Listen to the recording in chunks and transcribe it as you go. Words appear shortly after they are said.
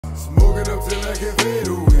Smoking up till I can fade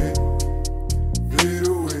away. Fade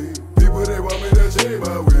away. People they want me to change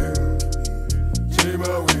my way. Change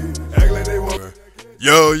my way. Act like they want.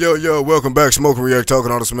 Yo, welcome back. Smoke and React,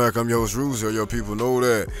 talking all the smack. I'm your host, Roosey. Yo, people know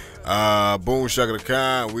that. Boom, shaka the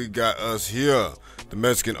kind. We got us here. The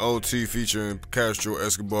Mexican OT featuring Castro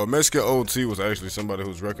Escobar. Mexican OT was actually somebody who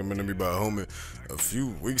was recommended me by a homie a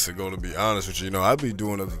few weeks ago, to be honest with you. You know, I be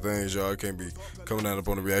doing other things, y'all. I can't be coming out up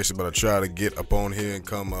on the reaction, but I try to get up on here and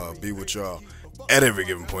come be with y'all at every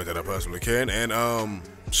given point that I possibly can. And,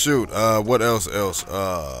 what else?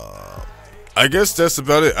 I guess that's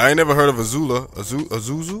about it. I ain't never heard of Azul?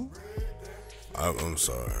 I'm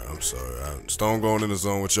sorry. Stone going in the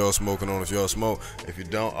zone with y'all smoking on. If y'all smoke, if you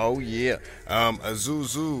don't, oh yeah. Azul.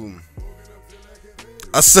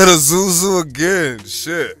 I said Azul again.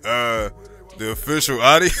 Shit. The official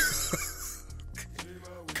audio.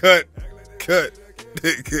 cut.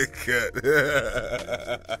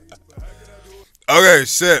 Okay,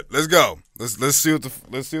 shit. Let's go. Let's see what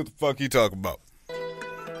the fuck he talking about.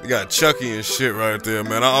 You got Chucky and shit right there,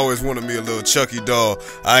 man. I always wanted me a little Chucky doll.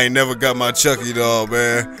 I ain't never got my Chucky doll,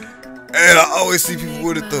 man. And I always see people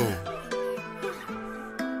with it, though.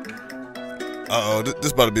 Uh-oh,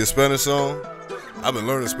 this about to be a Spanish song? I've been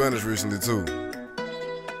learning Spanish recently, too.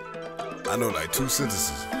 I know, like, 2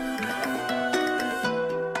 sentences.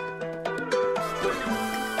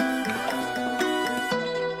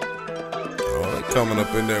 Oh, they coming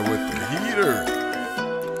up in there with the heater.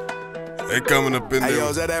 They coming up in there. Hey, yo,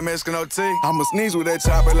 is that Mexican OT? I'ma sneeze with that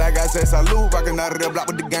chopper like I said salute. Rockin' out of the block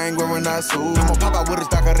with the gang wearing Azul. I'ma pop out with a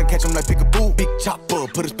stock, gotta catch him like pick-a-boo. Big chopper,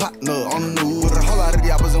 put his partner on the news. With a whole lot of the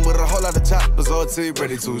oppas and with a whole lot of choppers. OT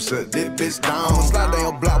ready to shut this bitch down. I'ma slide down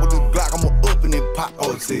your block with this Glock. I'ma up and then pop.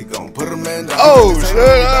 OT gon' put a man down. Oh, shit,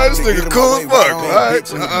 this nigga cool as fuck.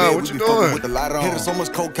 Alright, what you doing? With the light on. Hit her so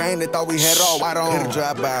much cocaine, they thought we had all white on. Hit a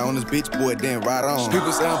drive-by on this bitch boy, then right on.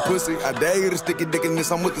 People say I'm pussy, I dare you to stick your dick in this.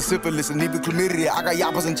 I'm with the syphilis and even chlamydia. I got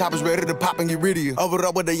yappas and choppers ready to pop and get rid of you. Over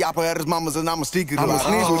up with the yapper at his mama's and I'ma stick it. I'ma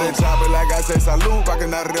sneeze with that chopper like I said salute.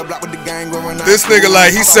 Rockin' out of the block with the gang wearing this nigga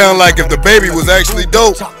like he sound like if the baby was actually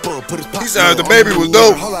dope. He sound like the baby was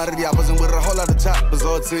dope.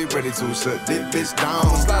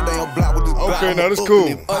 Okay, now that's cool.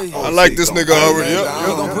 I like this nigga already. Yep.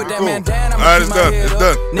 Alright, it's done. It's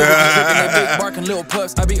done. Barking little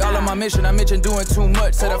puffs. I be all on my mission. I mentioned doing too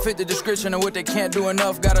much. Said I fit the description of what they can't do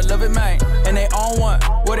enough. Gotta love it, man. And they all want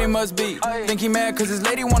what they must be. Think he mad cause his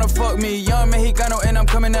lady wanna fuck me. Young Mexicano and I'm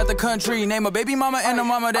coming out the country. Name a baby mama and a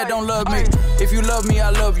mama that don't love me. If you love me, I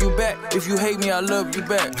love you back. If you hate me, I love you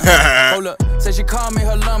back. Hold up. Said she called me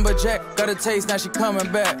her lumberjack. Got a taste, now she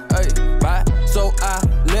coming back. Bye. So I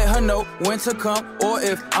let her know when to come or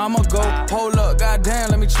if I'ma go. Hold up, goddamn,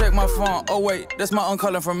 let me check my phone. Oh wait, that's my uncle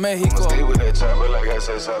calling from Mexico.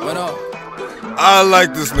 I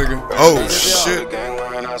like this nigga. Oh shit.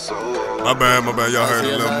 My bad. Y'all heard a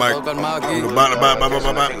little mic.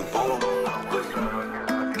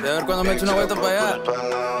 De ver cuando me echo una vuelta para allá.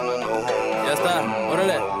 Ya está,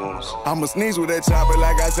 órale. I'ma sneeze with that chopper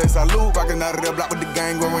like I said salute. Rockin' out of the block with the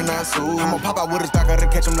gang wearing Azul. I'ma pop out with a stock, gotta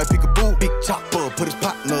catch him like pick-a-boo. Big chopper, put his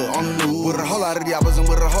partner on the news. With a whole lot of the oppas and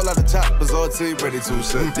with a whole lot of choppers. OT ready to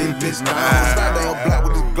shut this bitch down. I'ma slide down your block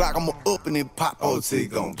with this Glock. I'ma up and then pop. OT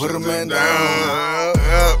gon' put a man down.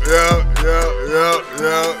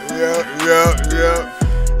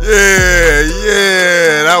 Yeah.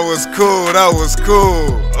 That was cool.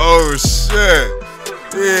 Oh shit.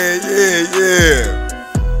 Yeah.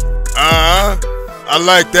 I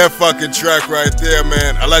like that fucking track right there,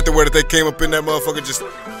 man. I like the way that they came up in that motherfucker.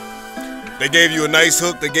 They gave you a nice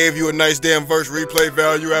hook. They gave you a nice damn verse replay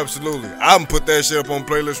value. Absolutely. I'm put that shit up on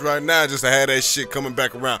playlist right now just to have that shit coming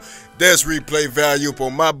back around. There's replay value up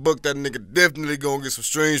on my book. That nigga definitely gonna get some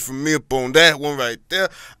streams from me up on that one right there.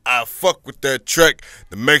 I fuck with that track.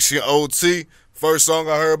 The Mexican OT. First song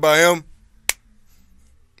I heard by him.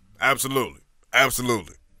 Absolutely.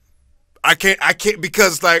 I can't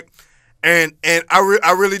because like, and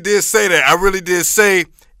I really did say that. I really did say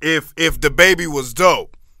if the baby was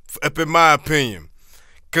dope, up in my opinion.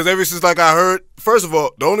 Because ever since like I heard, first of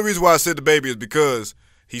all, the only reason why I said the baby is because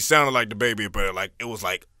he sounded like the baby, but like it was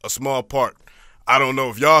like a small part. I don't know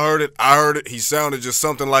if y'all heard it. I heard it. He sounded just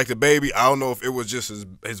something like the baby. I don't know if it was just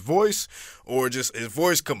his voice or just his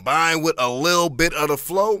voice combined with a little bit of the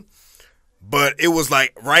flow. But it was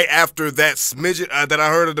like right after that smidget that I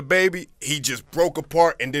heard of the baby, he just broke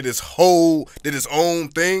apart and did his own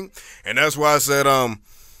thing. And that's why I said, and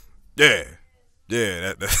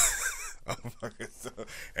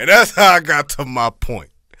that's how I got to my point.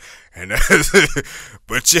 And that's,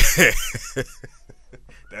 but yeah,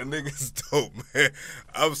 That nigga's dope, man.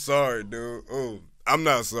 I'm sorry, dude. Oh, I'm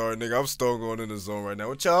not sorry, nigga. I'm still going in the zone right now.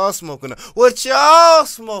 What y'all smoking on? What y'all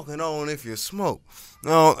smoking on if you smoke?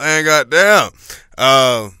 No, ain't goddamn.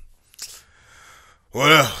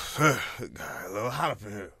 What else? God, a little hot up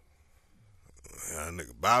in here.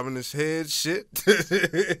 Nigga bobbing his head, shit.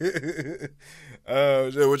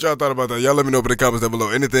 What y'all thought about that? Y'all let me know in the comments down below.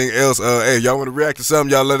 Anything else? Hey, y'all want to react to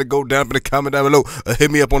something? Y'all let it go down in the comment down below. Hit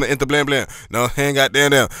me up on the Insta Blam Blam. No, hand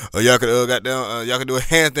goddamn down. Y'all could y'all could do a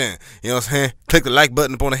handstand. You know what I'm saying? Click the like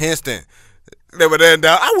button upon the handstand. Never then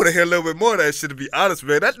down. I would have heard a little bit more of that shit, to be honest,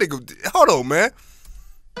 man. That nigga, hold on, man.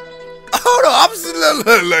 Hold on, I'm just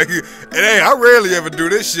like, and hey, I rarely ever do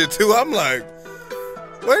this shit too. I'm like,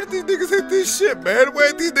 where did these niggas hit this shit, man?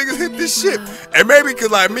 Where did these niggas hit this shit? And maybe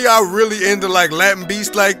cause like me, I really into like Latin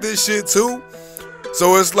beats like this shit too.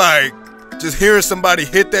 So it's like just hearing somebody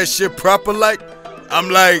hit that shit proper, like I'm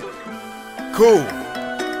like, cool.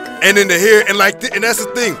 And then to hear and like, and that's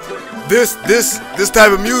the thing. This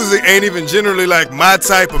type of music ain't even generally like my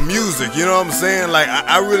type of music, you know what I'm saying? Like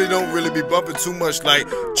I really don't really be bumping too much like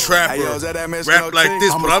trap or rap like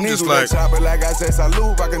this, but I'm just like I said,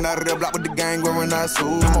 salute, rockin' out of the block with the gang wearing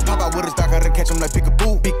Azul. I'ma pop out with a stock, I catch him like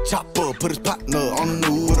pick-a-boo. Big chopper, put his partner on the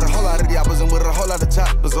news. With a whole lot of the apples and with a whole lot of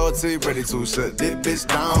choppers. All T ready to shut this bitch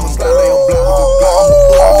down. I'ma slide on your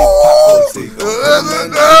block with the block.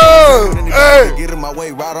 I'ma get in my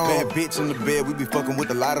way right on. Bad bitch in the bed, we be fucking with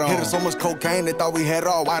the light on. Hit her so much cocaine, they thought we had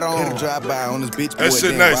all white on. Hit a drive-by on this bitch. That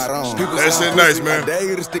shit nice. That shit nice, man.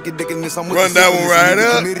 Run that one right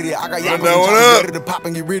up. Run that one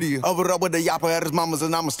up. Over up with the yapper at his mama's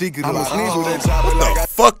and I'ma stick it. What the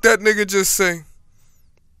fuck that nigga just say?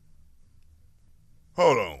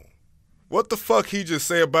 Hold on. What the fuck he just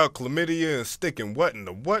say about chlamydia and sticking what in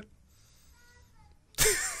the what?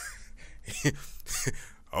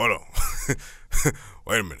 Hold on.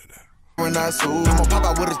 Wait a minute now. I'ma pop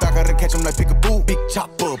out with a stock, I catch him like pick-a-boo. Big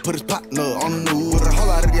chopper, put his partner on the news. With a whole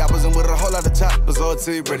lot of the apples and with a whole lot of choppers. All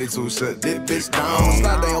T ready to shut this bitch down. I'ma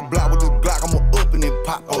slide down your block with this Glock, I'ma up and then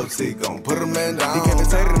pop. All T gon' put a man down. He can't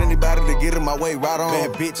hesitate anybody to get in my way right on.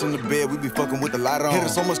 Bad bitch in the bed, we be fucking with the light on. Hit her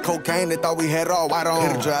so much cocaine, they thought we had all white on.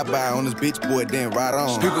 Hit a drive-by on this bitch, boy, then right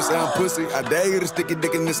on. People say I'm pussy, I dare you to stick your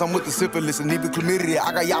dick in this. I'm with the syphilis and even chlamydia.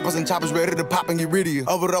 I got yappers and choppers ready to pop and get rid of you.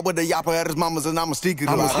 Over up with the yapper at his mama's and I'ma stick it.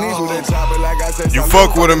 I'ma sneeze with that chopper like I said. You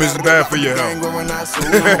fuck with him, it's bad for your health.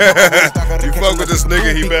 You fuck with this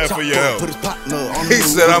nigga, he bad for your health. He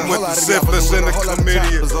said I'm with the syphilis and the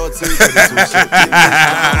chlamydia.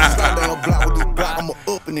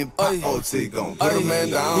 He gon'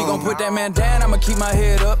 put that man down, I'ma keep my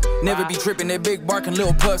head up. Never be tripping, they big barking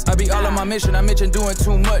little pups. I be all on my mission, I mention doing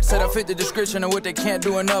too much. Said I fit the description of what they can't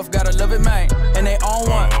do enough. Gotta love it, man. And they all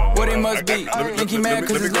want what it must be. Think he mad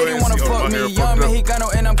cause his lady wanna fuck me. Young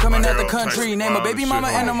Mexicano and I'm coming out the country. Name a baby mama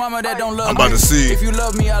and a mama that don't love me. I'm about to see. If you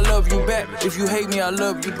love me, I love you back. If you hate me, I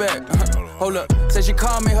love you back. Hold up. Said she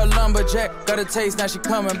called me her lumberjack. Got a taste, now she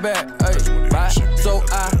coming back. Right? So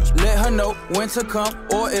I let her know when to come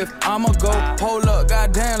or if I'ma go. Hold up,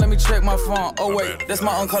 goddamn, let me check my phone. Oh wait, that's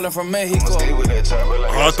my uncle from Mexico.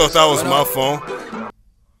 Oh, I thought that was my phone.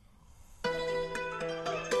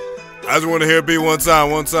 I just want to hear it beat one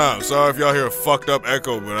time. Sorry if y'all hear a fucked up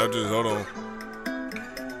echo, but I just, hold on.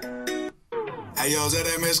 Hey yo, is that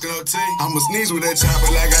Mexican T? I'ma sneeze with that chopper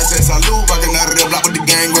like I said, salute. Rockin' out of the block with the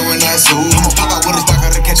gang wearing Azul. I'ma pop out with a stock,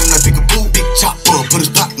 I catch him like pick-a-boo. Big chopper, put his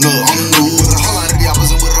partner on the news. With a whole lot of the apples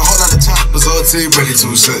and with a whole lot of choppers. All T ready to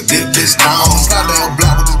shut this bitch down. I'ma slide down your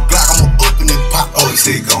block with this Glock, I'ma up and then pop. All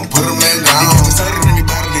T gon' put a man down. He can't hesitate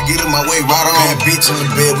anybody to get in my way right on. Bad bitch in the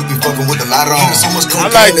bed, we be fucking with the light on. So much cocaine,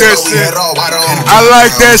 I like that shit. I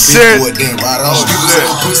like that shit.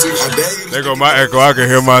 There go my echo, I can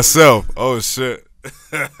hear myself. Oh shit.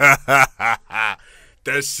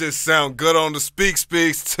 That shit sound good on the speaks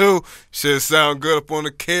too. Shit sound good up on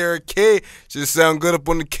the KRK. Shit sound good up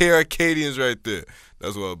on the KRKdians right there.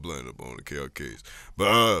 That's what I blend up on the KRKs.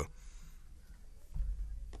 But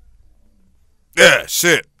yeah,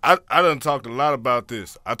 shit. I done talked a lot about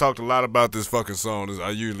this. I talked a lot about this fucking song. I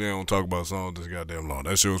usually don't talk about songs this goddamn long.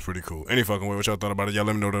 That shit was pretty cool. Any fucking way, what y'all thought about it? Y'all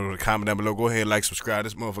let me know in the comment down below. Go ahead, like, subscribe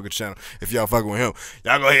this motherfucking channel. If y'all fucking with him,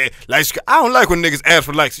 y'all go ahead, like, subscribe. I don't like when niggas ask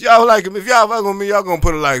for likes. Y'all like him. If y'all fucking with me, y'all gonna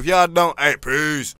put a like. If y'all don't, hey, peace.